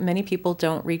also, many people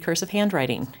don't read cursive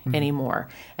handwriting anymore,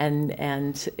 and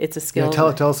it's a skill.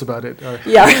 Yeah, tell us about it.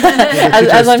 Yeah,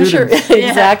 as I'm sure,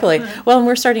 exactly. Well, and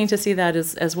we're starting to see that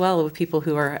as well with people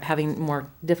who are having more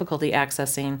difficulty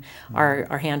accessing down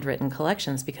our handwritten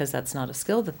collections because that's not a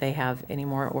skill that they have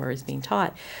anymore or is being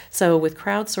taught. So with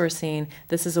crowdsourcing,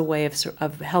 this is a way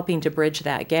of helping to bridge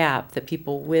that gap that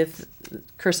people with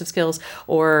cursive skills,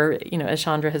 or, as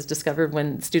Chandra has discovered,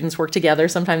 when students work together,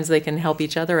 sometimes they can help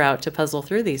each other out to puzzle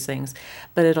through these things.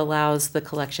 But it allows the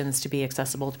collections to be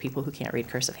accessible to people who can't read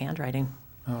cursive handwriting.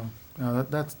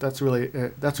 That's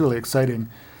really exciting.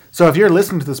 So if you're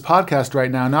listening to this podcast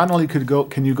right now, not only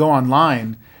can you go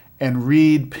online and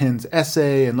read Pin's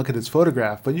essay and look at his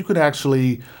photograph, but you could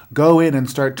actually go in and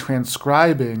start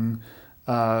transcribing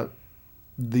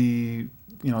the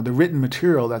written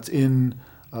material that's in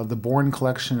the Bourne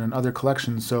collection and other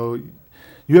collections. So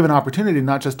you have an opportunity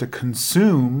not just to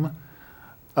consume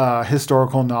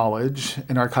historical knowledge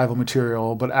and archival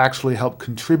material, but actually help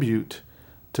contribute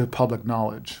to public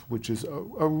knowledge, which is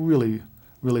a really,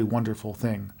 really wonderful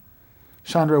thing.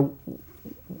 Chandra,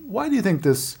 why do you think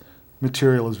this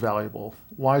material is valuable?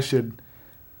 Why should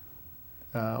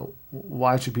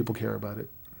people care about it?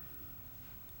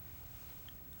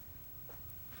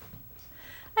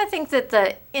 I think that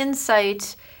the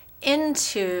insight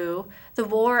into the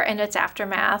war and its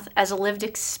aftermath as a lived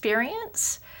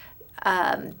experience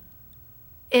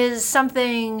is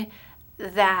something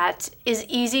that is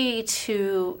easy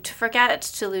to forget,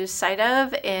 to lose sight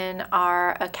of in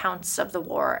our accounts of the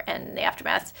war and the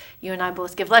aftermath. You and I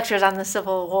both give lectures on the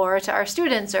Civil War to our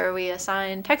students, or we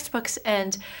assign textbooks,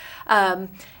 and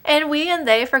we and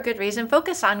they, for good reason,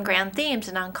 focus on grand themes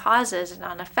and on causes and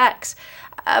on effects.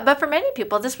 But for many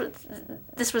people, this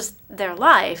was their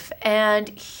life, and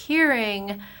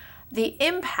hearing the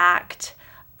impact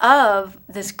of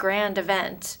this grand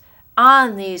event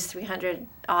on these 300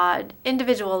 odd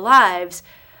individual lives,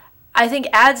 I think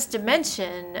adds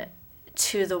dimension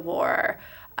to the war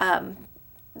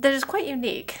that is quite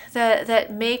unique,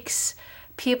 that makes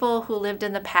people who lived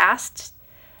in the past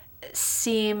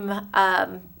seem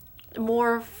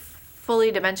more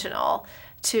fully dimensional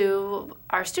to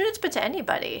our students, but to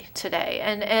anybody today,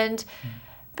 and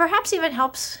perhaps even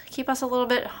helps keep us a little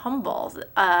bit humble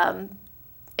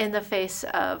in the face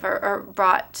of, or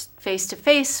brought face to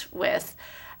face with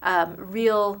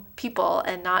real people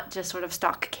and not just sort of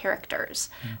stock characters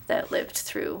that lived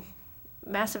through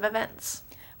massive events.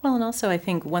 Well, and also I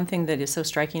think one thing that is so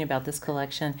striking about this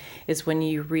collection is when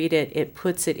you read it, it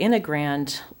puts it in a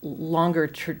grand,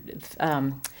 longer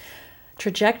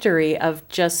trajectory of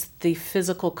just the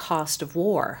physical cost of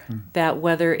war, that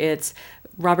whether it's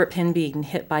Robert Pin being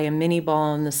hit by a mini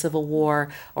ball in the Civil War,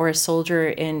 or a soldier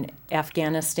in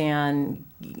Afghanistan,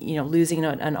 losing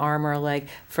an arm or a leg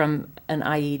from an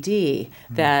IED,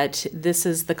 that this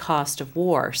is the cost of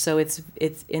war. So it's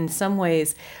in some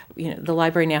ways, the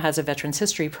library now has a Veterans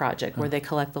History Project where they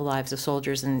collect the lives of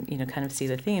soldiers and, kind of see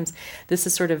the themes. This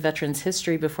is sort of veterans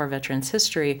history before veterans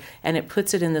history, and it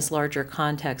puts it in this larger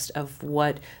context of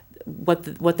what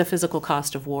the physical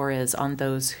cost of war is on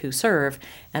those who serve,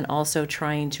 and also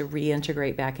trying to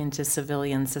reintegrate back into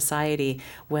civilian society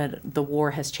when the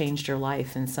war has changed your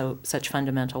life in such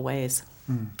fundamental ways.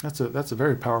 That's a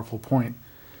very powerful point.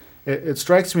 It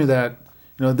strikes me that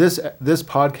this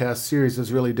podcast series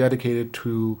is really dedicated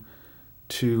to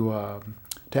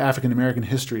African American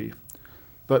history,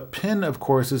 but Pin, of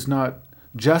course, is not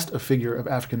just a figure of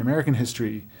African American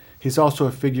history. He's also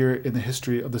a figure in the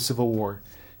history of the Civil War.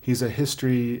 He's a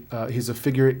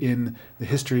figure in the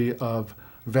history of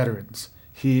veterans.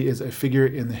 He is a figure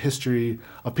in the history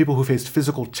of people who faced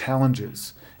physical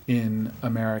challenges in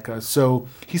America. So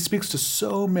he speaks to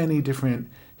so many different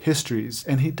histories,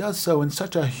 and he does so in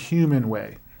such a human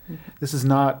way.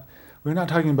 We're not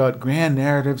talking about grand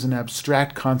narratives and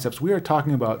abstract concepts. We are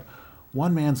talking about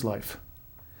one man's life.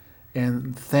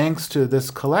 And thanks to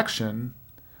this collection,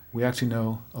 we actually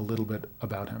know a little bit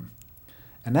about him.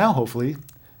 And now, hopefully,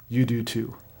 you do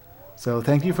too. So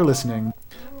thank you for listening.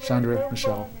 Chandra,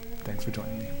 Michelle, thanks for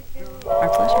joining me. Our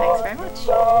pleasure. Thanks very much.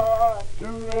 To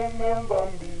remember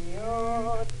me,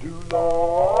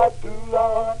 Lord,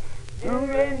 to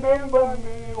remember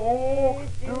me, oh,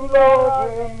 to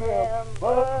Lord,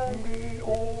 remember me,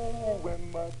 oh, when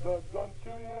my blood's unto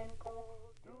him cold.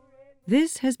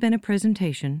 This has been a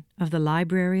presentation of the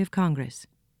Library of Congress.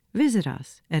 Visit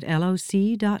us at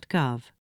loc.gov.